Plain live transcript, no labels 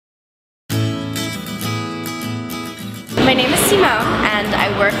My name is Simone, and I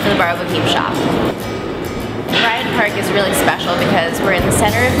work for the Bara Boheme shop. Bryant Park is really special because we're in the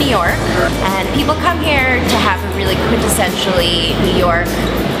center of New York, and people come here to have a really quintessentially New York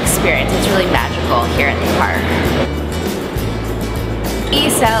experience. It's really magical here at the park.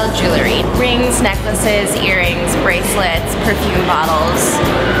 We sell jewelry, rings, necklaces, earrings, bracelets, perfume bottles,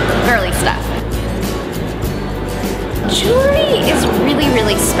 girly stuff. Jewelry is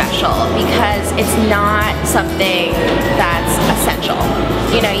really special because it's not something that's essential.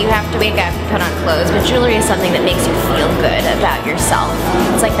 You know, you have to wake up and put on clothes, but jewelry is something that makes you feel good about yourself.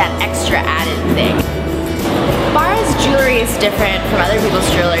 It's like that extra added thing. Bara's jewelry is different from other people's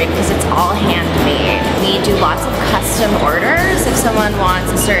jewelry because it's all handmade. We do lots of custom orders. If someone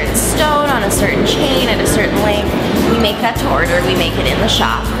wants a certain stone on a certain chain at a certain length, we make that to order. We make it in the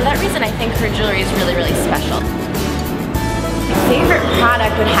shop. For that reason, I think her jewelry is really special. My favorite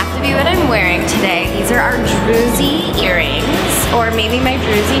product would have to be what I'm wearing today. These are our druzy earrings, or maybe my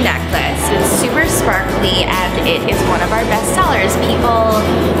druzy necklace. It's super sparkly and it is one of our best sellers. People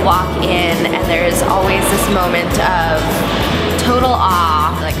walk in and there's always this moment of total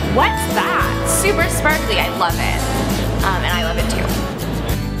awe. Like, what's that? Super sparkly, I love it. And I love it too.